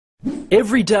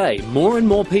Every day, more and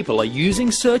more people are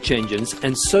using search engines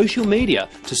and social media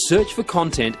to search for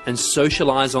content and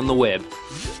socialize on the web.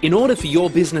 In order for your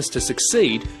business to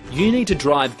succeed, you need to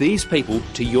drive these people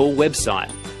to your website.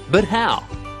 But how?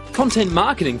 Content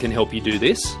marketing can help you do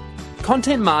this.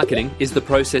 Content marketing is the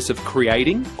process of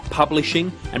creating,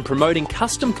 publishing, and promoting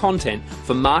custom content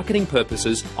for marketing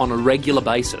purposes on a regular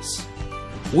basis.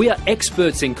 We are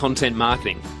experts in content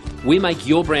marketing. We make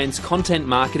your brand's content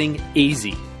marketing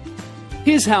easy.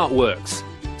 Here's how it works.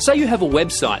 Say you have a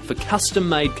website for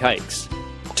custom-made cakes.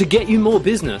 To get you more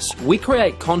business, we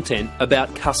create content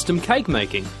about custom cake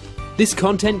making. This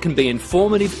content can be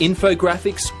informative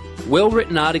infographics,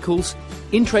 well-written articles,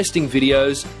 interesting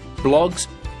videos, blogs,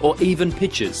 or even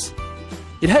pictures.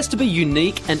 It has to be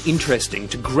unique and interesting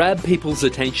to grab people's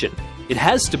attention. It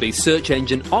has to be search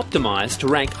engine optimized to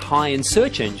rank high in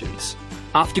search engines.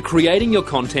 After creating your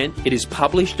content, it is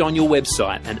published on your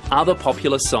website and other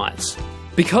popular sites.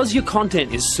 Because your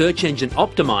content is search engine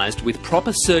optimized with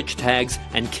proper search tags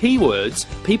and keywords,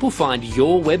 people find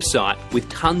your website with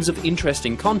tons of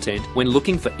interesting content when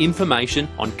looking for information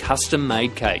on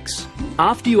custom-made cakes.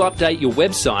 After you update your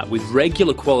website with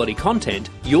regular quality content,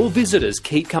 your visitors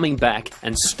keep coming back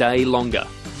and stay longer.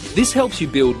 This helps you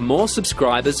build more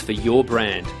subscribers for your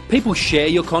brand. People share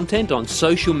your content on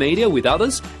social media with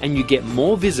others and you get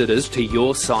more visitors to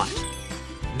your site.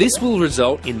 This will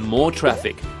result in more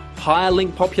traffic, higher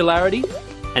link popularity,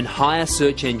 and higher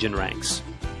search engine ranks.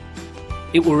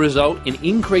 It will result in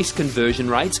increased conversion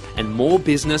rates and more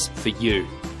business for you.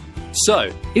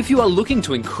 So, if you are looking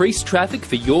to increase traffic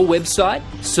for your website,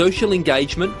 social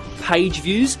engagement, page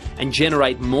views, and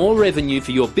generate more revenue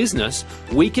for your business,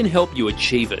 we can help you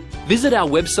achieve it. Visit our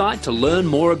website to learn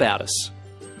more about us.